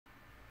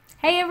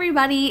Hey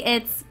everybody,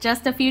 it's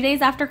just a few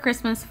days after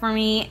Christmas for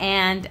me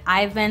and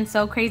I've been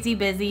so crazy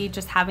busy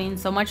just having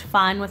so much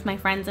fun with my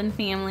friends and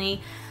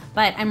family,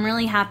 but I'm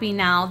really happy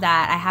now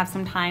that I have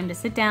some time to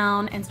sit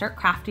down and start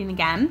crafting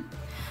again.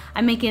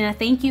 I'm making a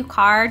thank you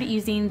card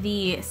using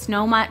the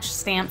Snow Much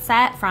stamp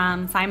set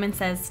from Simon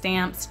Says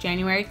Stamps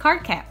January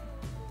card kit.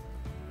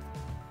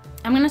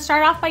 I'm going to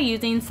start off by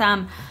using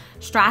some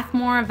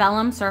Strathmore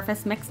vellum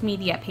surface mixed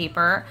media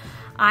paper.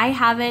 I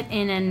have it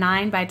in a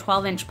 9 by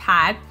 12 inch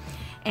pad.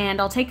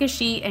 And I'll take a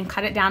sheet and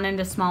cut it down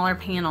into smaller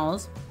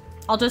panels.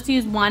 I'll just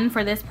use one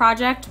for this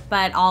project,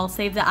 but I'll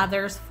save the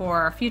others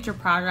for future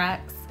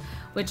projects,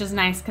 which is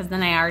nice because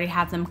then I already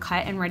have them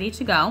cut and ready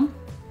to go.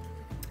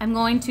 I'm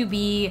going to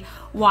be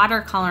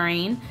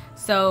watercoloring,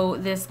 so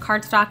this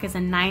cardstock is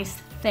a nice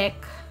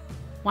thick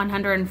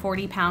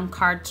 140-pound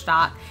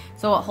cardstock,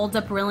 so it holds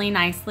up really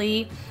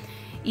nicely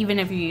even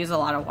if you use a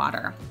lot of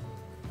water.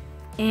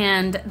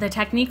 And the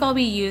technique I'll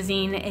be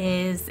using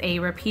is a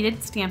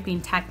repeated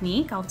stamping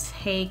technique. I'll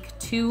take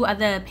two of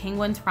the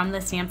penguins from the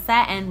stamp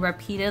set and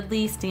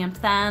repeatedly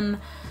stamp them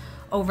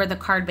over the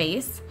card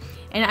base.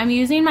 And I'm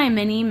using my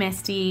mini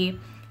MISTI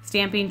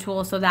stamping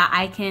tool so that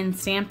I can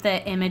stamp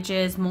the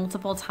images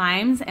multiple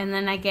times and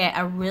then I get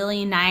a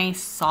really nice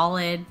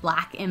solid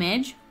black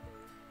image.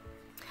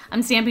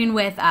 I'm stamping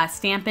with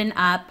Stampin'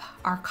 Up!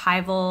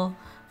 Archival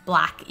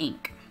black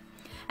ink.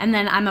 And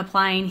then I'm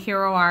applying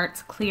Hero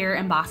Art's clear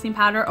embossing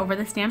powder over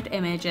the stamped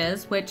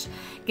images, which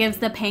gives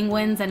the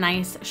penguins a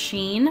nice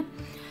sheen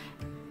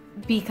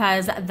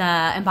because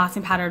the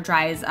embossing powder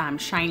dries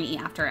shiny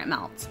after it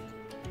melts.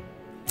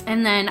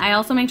 And then I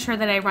also make sure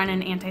that I run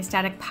an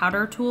anti-static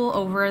powder tool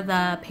over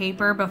the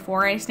paper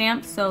before I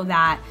stamp so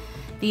that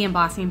the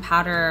embossing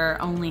powder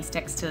only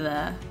sticks to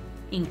the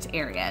inked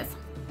areas.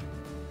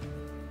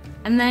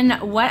 And then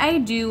what I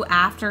do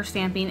after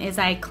stamping is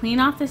I clean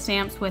off the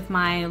stamps with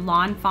my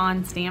Lawn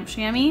Fawn stamp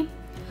chamois.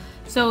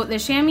 So the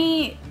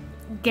chamois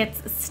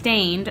gets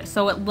stained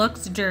so it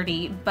looks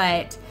dirty,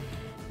 but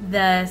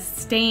the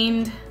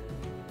stained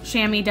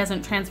chamois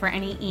doesn't transfer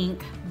any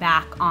ink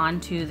back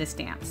onto the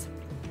stamps.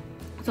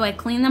 So I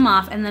clean them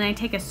off and then I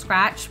take a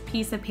scratch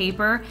piece of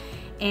paper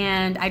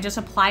and I just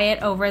apply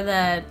it over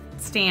the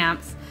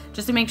stamps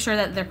just to make sure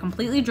that they're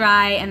completely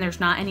dry and there's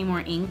not any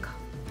more ink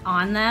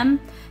on them.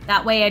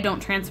 That way I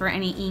don't transfer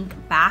any ink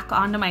back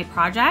onto my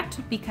project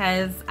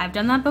because I've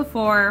done that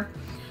before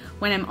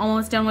when I'm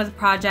almost done with a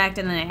project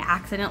and then I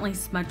accidentally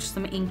smudge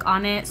some ink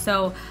on it.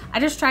 So I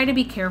just try to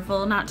be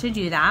careful not to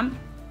do that.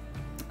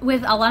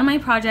 With a lot of my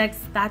projects,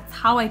 that's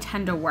how I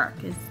tend to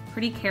work, is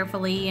pretty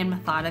carefully and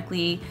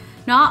methodically.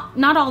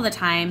 Not all the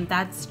time,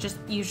 that's just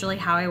usually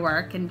how I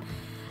work, and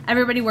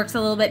everybody works a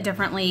little bit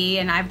differently,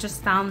 and I've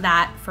just found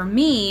that for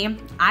me,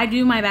 I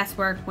do my best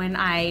work when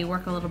I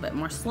work a little bit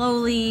more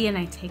slowly and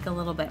I take a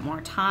little bit more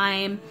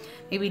time,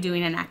 maybe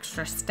doing an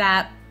extra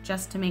step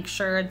just to make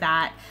sure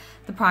that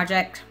the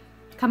project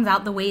comes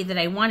out the way that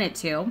I want it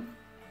to.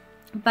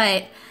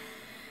 But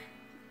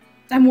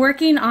I'm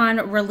working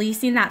on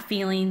releasing that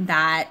feeling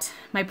that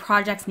my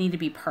projects need to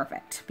be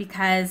perfect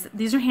because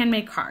these are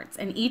handmade cards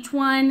and each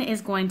one is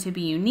going to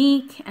be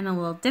unique and a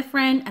little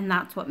different, and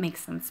that's what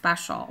makes them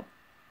special.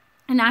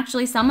 And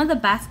actually, some of the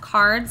best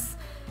cards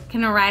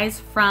can arise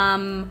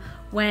from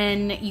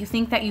when you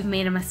think that you've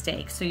made a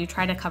mistake. So you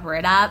try to cover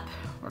it up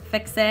or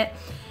fix it,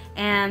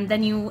 and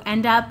then you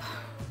end up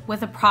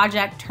with a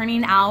project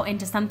turning out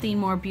into something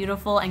more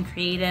beautiful and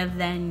creative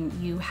than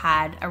you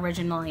had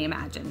originally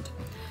imagined.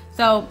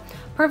 So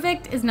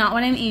perfect is not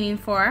what I'm aiming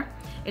for.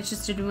 It's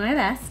just to do my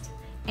best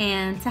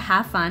and to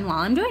have fun while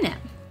I'm doing it.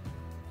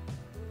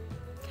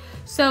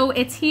 So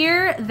it's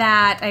here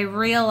that I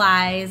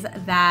realize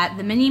that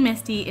the mini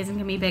MISTI isn't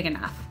gonna be big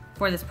enough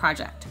for this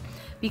project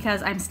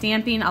because I'm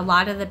stamping a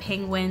lot of the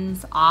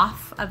penguins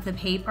off of the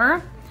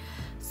paper.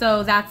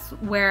 So that's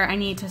where I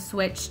need to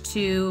switch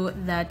to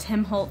the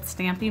Holtz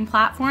stamping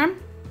platform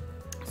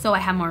so I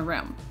have more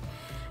room.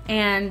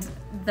 And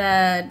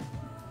the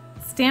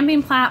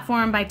stamping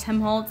platform by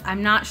Holtz,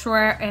 I'm not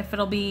sure if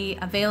it'll be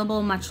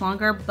available much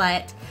longer,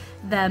 but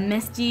the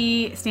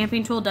MISTI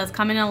stamping tool does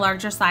come in a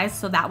larger size,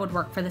 so that would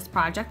work for this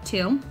project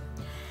too.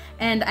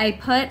 And I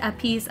put a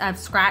piece of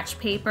scratch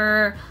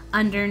paper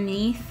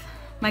underneath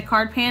my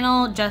card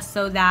panel just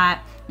so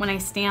that when I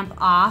stamp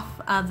off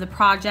of the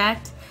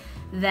project,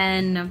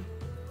 then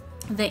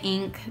the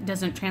ink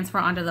doesn't transfer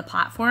onto the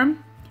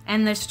platform.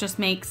 And this just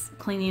makes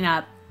cleaning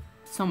up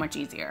so much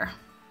easier.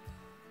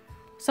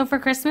 So for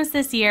Christmas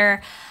this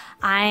year,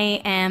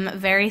 I am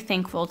very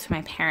thankful to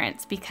my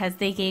parents because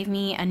they gave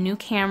me a new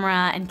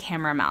camera and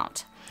camera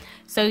mount.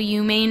 So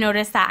you may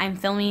notice that I'm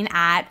filming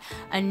at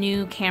a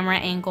new camera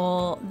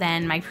angle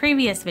than my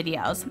previous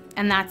videos,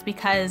 and that's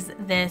because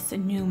this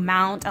new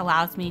mount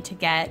allows me to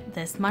get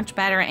this much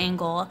better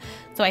angle.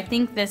 So I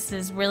think this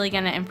is really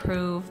going to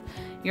improve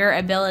your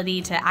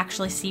ability to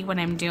actually see what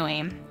I'm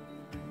doing.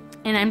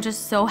 And I'm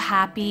just so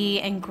happy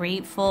and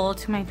grateful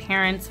to my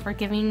parents for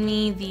giving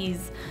me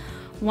these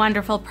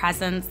wonderful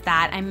presents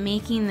that I'm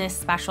making this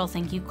special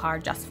thank you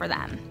card just for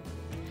them.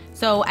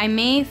 So I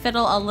may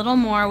fiddle a little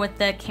more with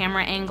the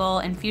camera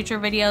angle in future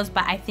videos,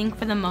 but I think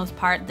for the most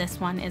part, this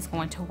one is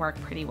going to work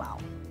pretty well.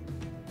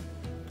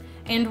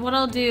 And what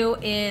I'll do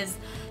is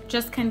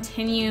just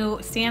continue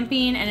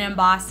stamping and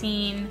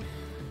embossing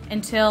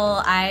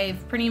until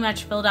I've pretty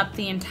much filled up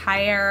the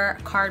entire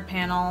card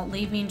panel,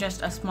 leaving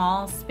just a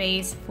small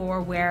space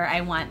for where I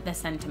want the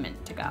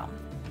sentiment to go.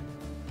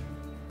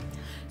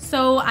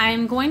 So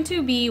I'm going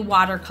to be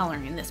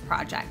watercoloring this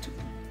project,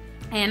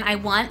 and I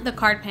want the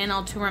card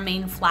panel to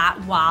remain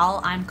flat while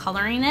I'm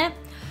coloring it.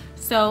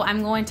 So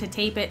I'm going to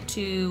tape it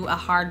to a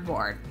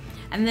hardboard.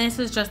 And this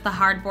is just the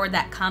hardboard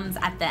that comes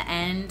at the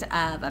end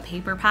of a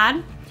paper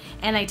pad.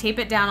 And I tape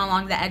it down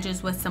along the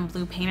edges with some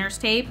blue painter's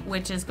tape,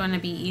 which is going to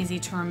be easy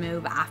to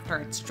remove after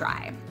it's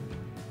dry.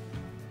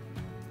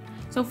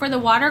 So for the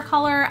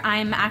watercolor,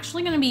 I'm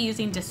actually going to be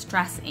using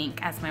Distress ink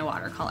as my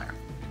watercolor.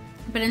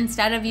 But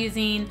instead of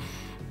using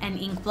an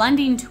ink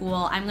blending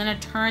tool, I'm going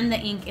to turn the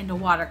ink into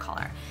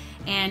watercolor.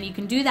 And you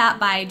can do that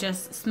by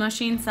just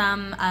smushing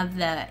some of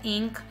the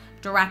ink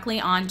directly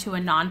onto a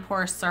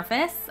non-porous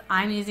surface.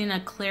 I'm using a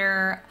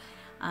clear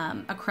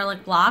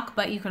acrylic block,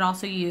 but you could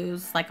also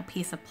use like a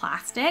piece of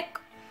plastic.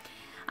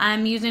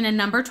 I'm using a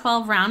number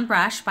 12 round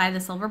brush by the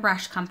Silver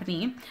Brush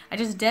Company. I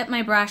just dip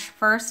my brush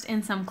first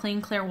in some clean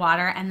clear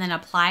water and then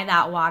apply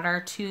that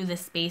water to the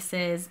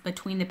spaces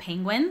between the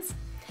penguins,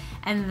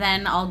 and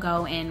then I'll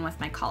go in with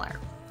my color.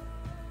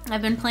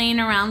 I've been playing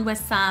around with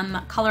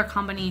some color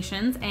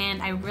combinations,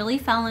 and I really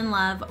fell in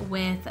love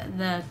with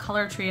the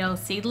color trio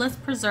Seedless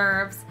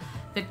Preserves,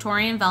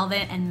 Victorian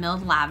Velvet, and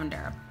Milled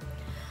Lavender.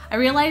 I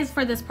realized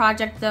for this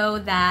project though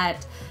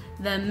that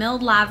the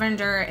milled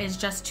lavender is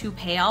just too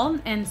pale,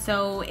 and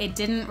so it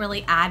didn't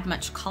really add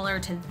much color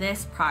to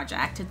this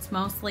project. It's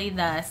mostly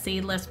the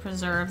Seedless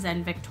Preserves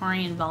and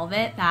Victorian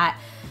Velvet that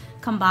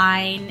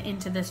combine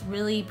into this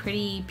really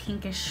pretty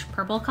pinkish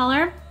purple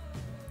color.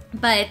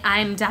 But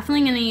I'm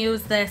definitely going to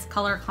use this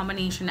color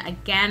combination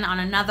again on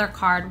another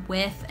card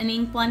with an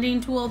ink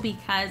blending tool,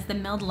 because the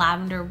milled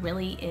lavender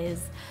really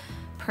is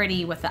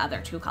pretty with the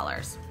other two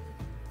colors.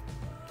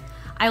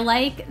 I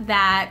like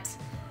that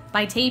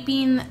by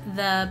taping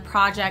the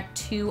project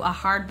to a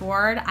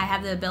hardboard, I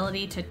have the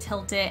ability to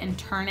tilt it and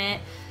turn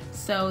it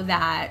so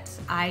that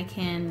I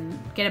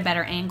can get a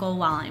better angle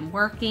while I'm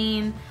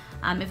working.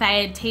 If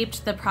I had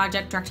taped the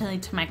project directly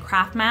to my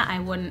craft mat, I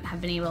wouldn't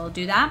have been able to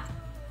do that.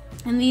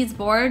 And these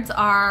boards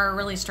are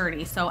really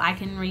sturdy, so I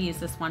can reuse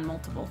this one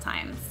multiple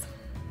times.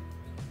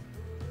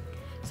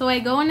 So I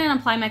go in and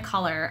apply my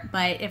color,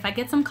 but if I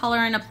get some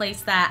color in a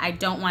place that I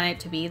don't want it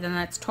to be, then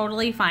that's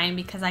totally fine,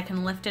 because I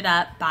can lift it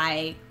up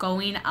by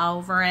going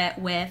over it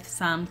with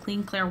some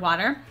clean clear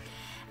water.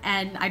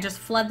 And I just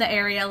flood the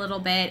area a little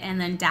bit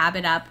and then dab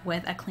it up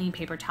with a clean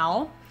paper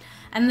towel.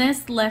 And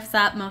this lifts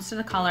up most of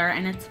the color,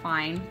 and it's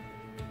fine.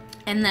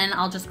 And then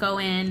I'll just go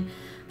in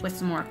with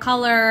some more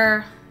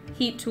color,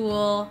 heat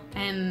tool,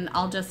 and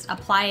I'll just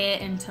apply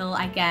it until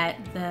I get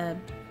the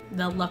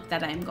look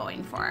that I'm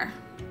going for.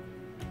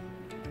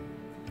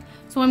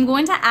 So I'm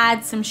going to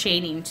add some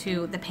shading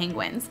to the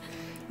penguins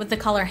with the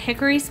color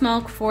Hickory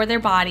Smoke for their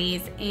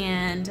bodies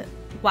and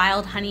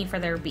Wild Honey for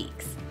their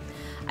beaks.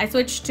 I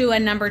switched to a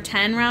number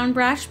 10 round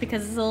brush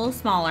because it's a little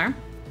smaller.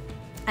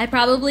 I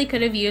probably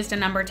could have used a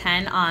number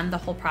 10 on the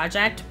whole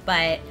project,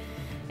 but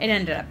it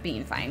ended up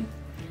being fine.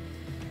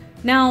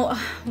 Now,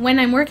 when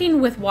I'm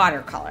working with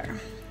watercolor,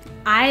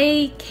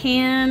 I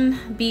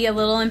can be a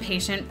little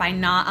impatient by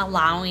not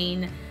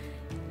allowing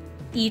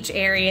each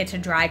area to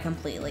dry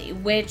completely,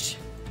 which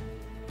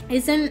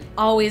isn't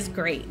always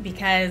great,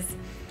 because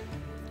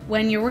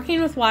when you're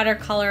working with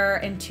watercolor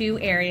in two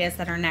areas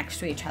that are next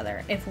to each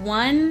other, if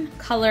one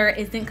color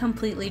isn't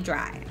completely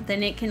dry,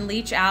 then it can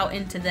leach out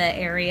into the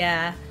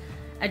area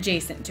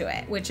adjacent to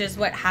it, which is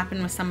what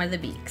happened with some of the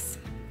beaks.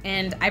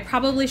 And I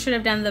probably should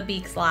have done the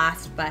beaks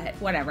last, but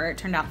whatever, it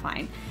turned out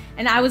fine.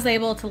 And I was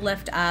able to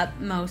lift up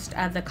most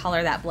of the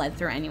color that bled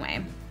through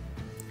anyway.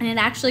 And it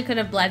actually could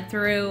have bled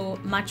through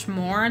much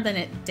more than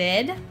it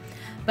did,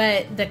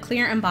 but the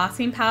clear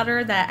embossing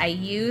powder that I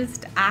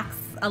used acts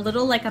a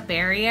little like a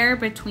barrier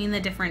between the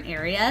different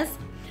areas,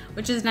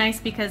 which is nice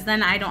because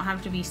then I don't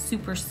have to be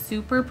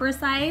super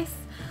precise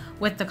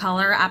with the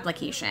color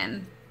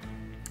application.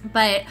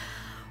 But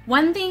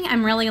one thing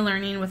I'm really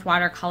learning with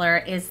watercolor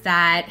is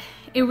that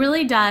it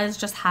really does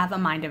just have a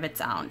mind of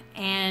its own,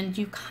 and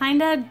you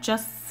kind of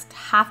just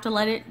have to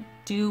let it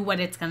do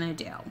what it's gonna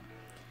do.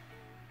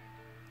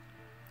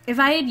 If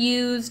I had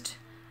used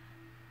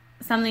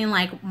something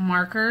like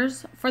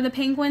markers for the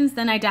penguins,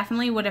 then I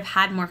definitely would have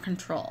had more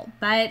control.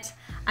 But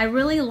I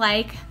really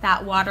like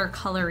that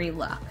watercolory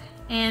look,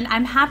 and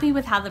I'm happy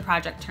with how the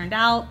project turned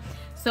out,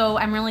 so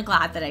I'm really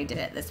glad that I did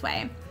it this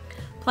way.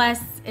 Plus,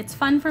 it's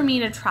fun for me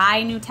to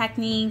try new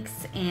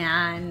techniques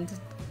and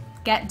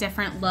get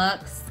different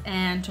looks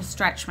and to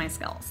stretch my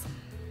skills.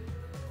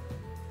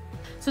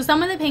 So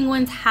some of the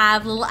penguins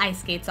have little ice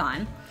skates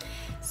on,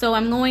 so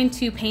I'm going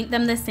to paint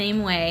them the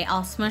same way.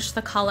 I'll smush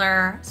the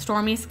color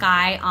Stormy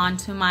Sky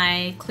onto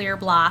my clear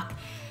block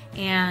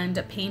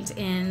and paint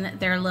in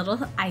their little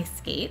ice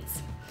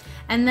skates.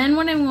 And then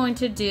what I'm going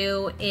to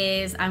do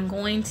is I'm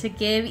going to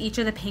give each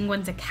of the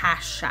penguins a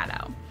cast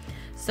shadow.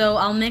 So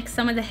I'll mix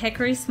some of the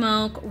hickory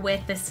smoke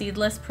with the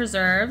seedless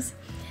preserves,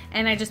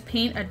 and I just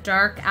paint a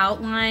dark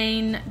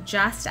outline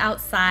just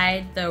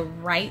outside the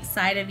right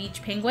side of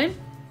each penguin.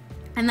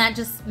 And that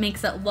just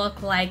makes it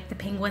look like the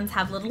penguins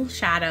have little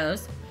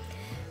shadows.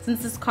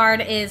 Since this card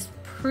is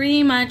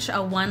pretty much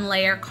a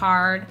one-layer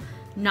card,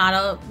 not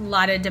a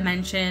lot of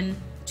dimension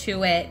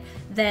to it,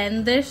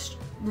 then this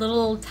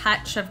little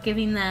touch of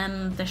giving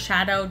them the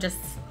shadow just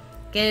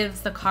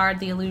gives the card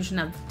the illusion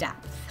of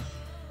depth.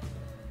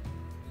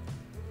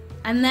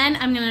 And then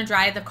I'm going to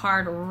dry the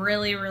card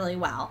really, really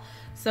well.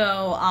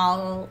 So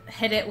I'll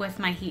hit it with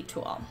my heat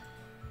tool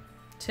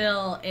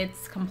till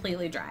it's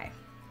completely dry.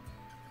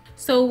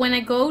 So when I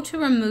go to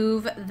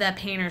remove the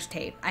painter's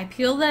tape, I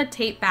peel the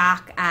tape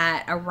back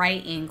at a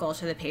right angle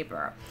to the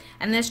paper.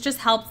 And this just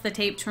helps the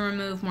tape to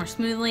remove more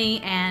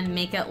smoothly and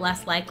make it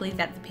less likely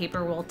that the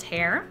paper will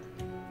tear.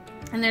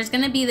 And there's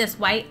going to be this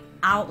white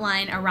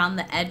outline around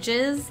the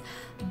edges,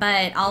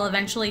 but I'll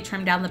eventually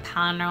trim down the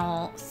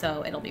panel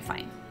so it'll be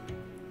fine.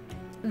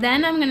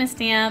 Then I'm going to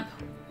stamp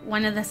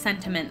one of the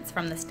sentiments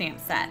from the stamp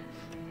set.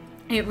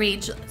 It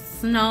reads,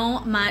 "So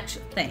much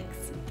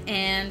thanks."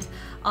 And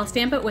I'll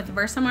stamp it with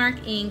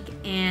Versamark ink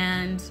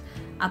and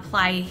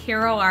apply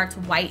Hero Art's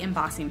white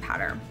embossing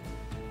powder.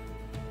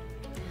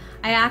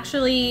 I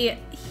actually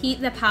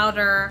heat the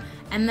powder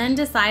and then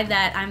decide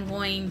that I'm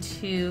going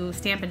to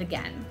stamp it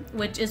again,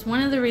 which is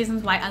one of the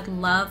reasons why I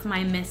love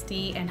my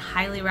MISTI and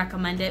highly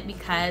recommend it,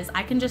 because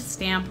I can just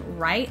stamp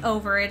right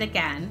over it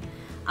again,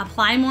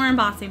 apply more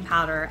embossing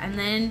powder, and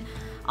then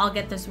I'll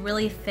get this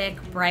really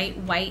thick, bright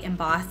white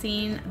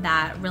embossing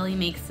that really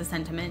makes the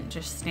sentiment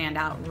just stand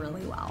out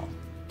really well.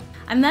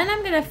 And then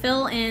I'm gonna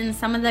fill in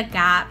some of the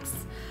gaps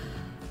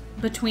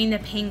between the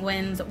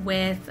penguins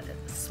with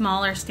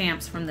smaller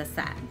stamps from the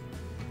set.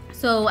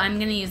 So I'm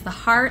gonna use the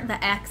heart,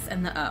 the X,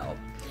 and the O.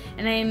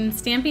 And I'm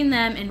stamping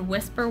them in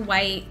Whisper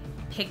White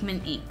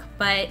pigment ink,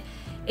 but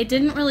it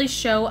didn't really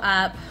show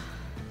up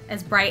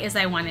as bright as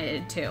I wanted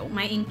it to.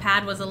 My ink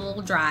pad was a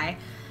little dry,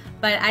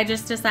 but I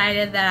just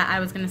decided that I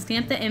was gonna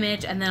stamp the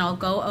image and then I'll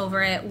go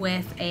over it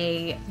with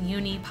a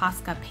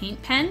Uni-posca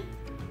paint pen.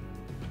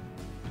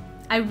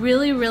 I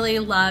really, really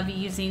love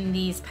using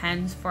these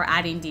pens for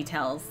adding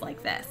details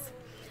like this.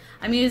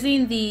 I'm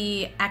using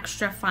the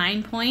extra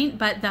fine point,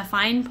 but the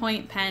fine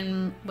point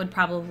pen would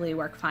probably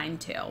work fine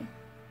too.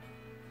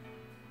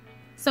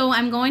 So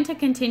I'm going to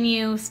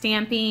continue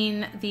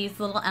stamping these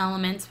little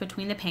elements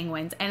between the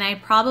penguins, and I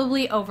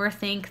probably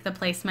overthink the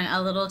placement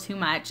a little too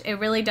much. It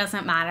really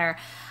doesn't matter.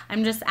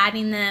 I'm just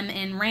adding them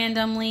in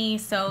randomly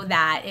so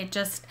that it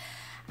just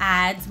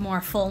adds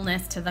more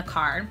fullness to the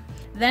card.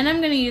 Then I'm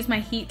going to use my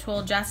heat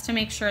tool just to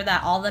make sure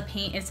that all the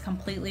paint is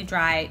completely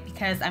dry,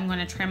 because I'm going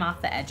to trim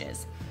off the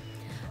edges.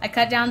 I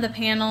cut down the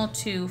panel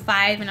to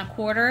 5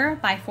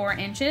 1/4 by 4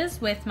 inches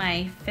with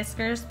my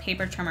Fiskars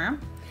paper trimmer.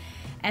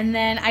 And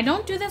then I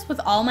don't do this with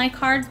all my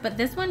cards, but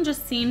this one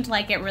just seemed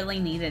like it really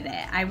needed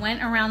it. I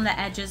went around the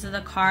edges of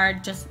the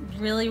card just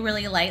really,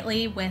 really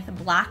lightly with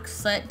black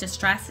soot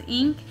distress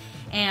ink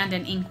and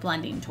an ink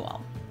blending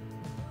tool.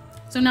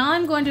 So now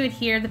I'm going to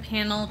adhere the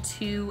panel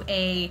to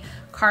a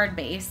card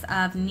base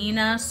of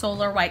Neenah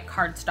Solar White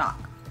cardstock.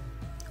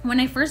 When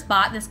I first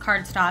bought this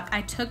cardstock,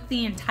 I took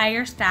the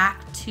entire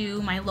stack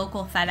to my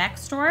local FedEx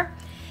store,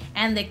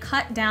 and they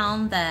cut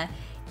down the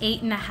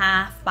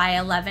 8.5 by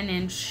 11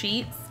 inch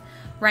sheets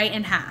right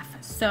in half.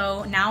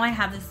 So now I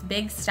have this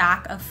big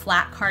stack of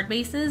flat card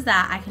bases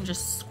that I can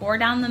just score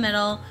down the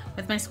middle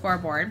with my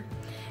scoreboard.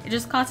 It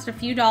just cost a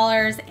few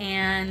dollars,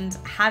 and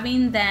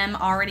having them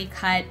already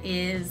cut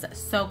is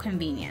so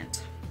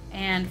convenient.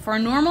 And for a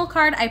normal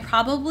card, I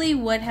probably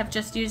would have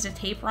just used a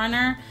tape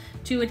runner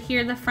to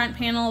adhere the front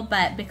panel,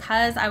 but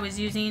because I was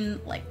using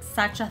like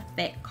such a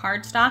thick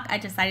cardstock, I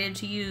decided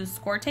to use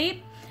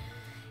Scor-tape,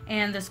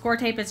 and the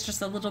Scor-tape is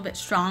just a little bit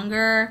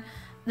stronger.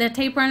 The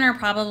tape runner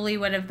probably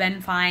would have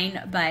been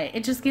fine, but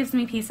it just gives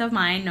me peace of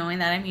mind knowing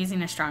that I'm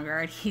using a stronger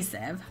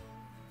adhesive.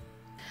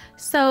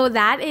 So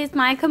that is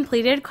my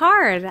completed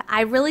card.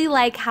 I really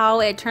like how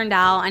it turned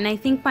out, and I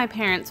think my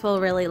parents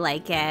will really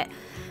like it.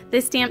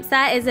 This stamp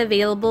set is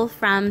available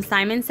from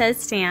Simon Says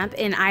Stamp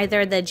in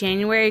either the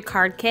January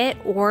card kit,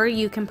 or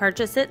you can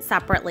purchase it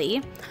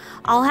separately.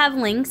 I'll have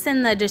links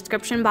in the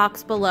description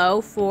box below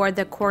for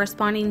the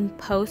corresponding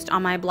post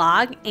on my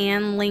blog,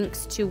 and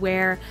links to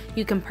where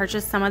you can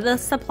purchase some of the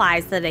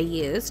supplies that I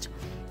used.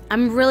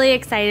 I'm really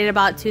excited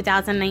about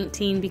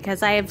 2019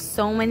 because I have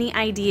so many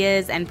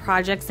ideas and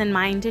projects in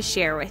mind to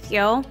share with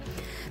you.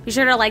 Be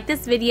sure to like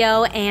this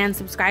video and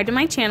subscribe to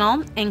my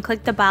channel, and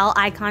click the bell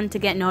icon to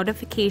get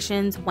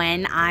notifications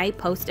when I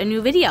post a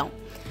new video.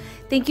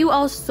 Thank you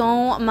all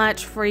so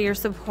much for your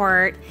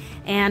support,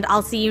 and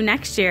I'll see you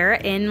next year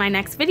in my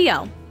next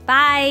video.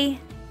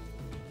 Bye!